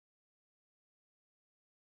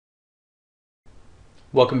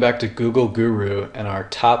Welcome back to Google Guru and our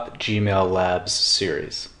Top Gmail Labs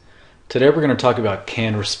series. Today we're going to talk about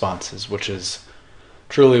canned responses, which is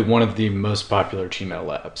truly one of the most popular Gmail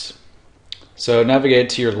labs. So navigate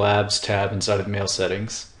to your Labs tab inside of Mail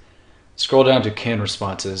Settings, scroll down to Canned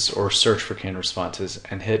Responses or search for canned responses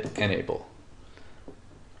and hit Enable.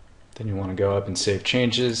 Then you want to go up and save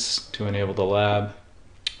changes to enable the lab,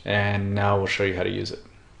 and now we'll show you how to use it.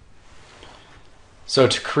 So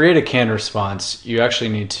to create a canned response, you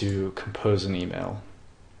actually need to compose an email.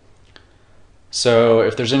 So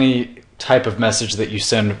if there's any type of message that you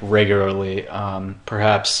send regularly,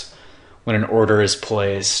 perhaps when an order is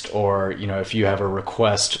placed, or if you have a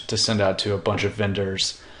request to send out to a bunch of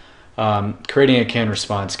vendors, creating a canned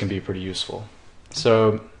response can be pretty useful.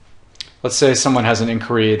 So let's say someone has an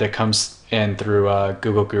inquiry that comes in through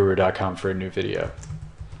googleguru.com for a new video.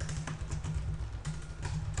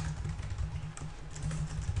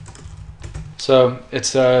 So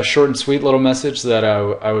it's a short and sweet little message that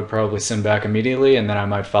I would probably send back immediately, and then I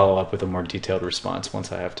might follow up with a more detailed response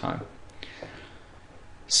once I have time.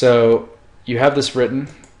 So you have this written.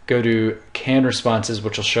 Go to Canned Responses,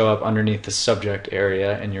 which will show up underneath the subject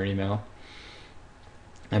area in your email,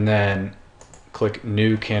 and then click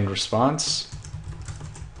New Canned Response.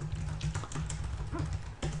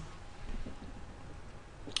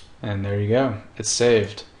 And there you go. It's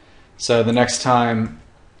saved. So the next time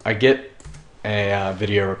I get a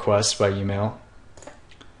video request by email,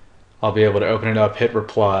 I'll be able to open it up, hit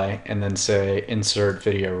reply, and then say insert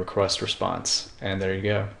video request response, and there you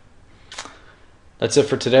go. That's it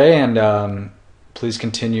for today, and please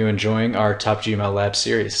continue enjoying our Top Gmail Lab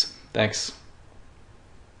series. Thanks.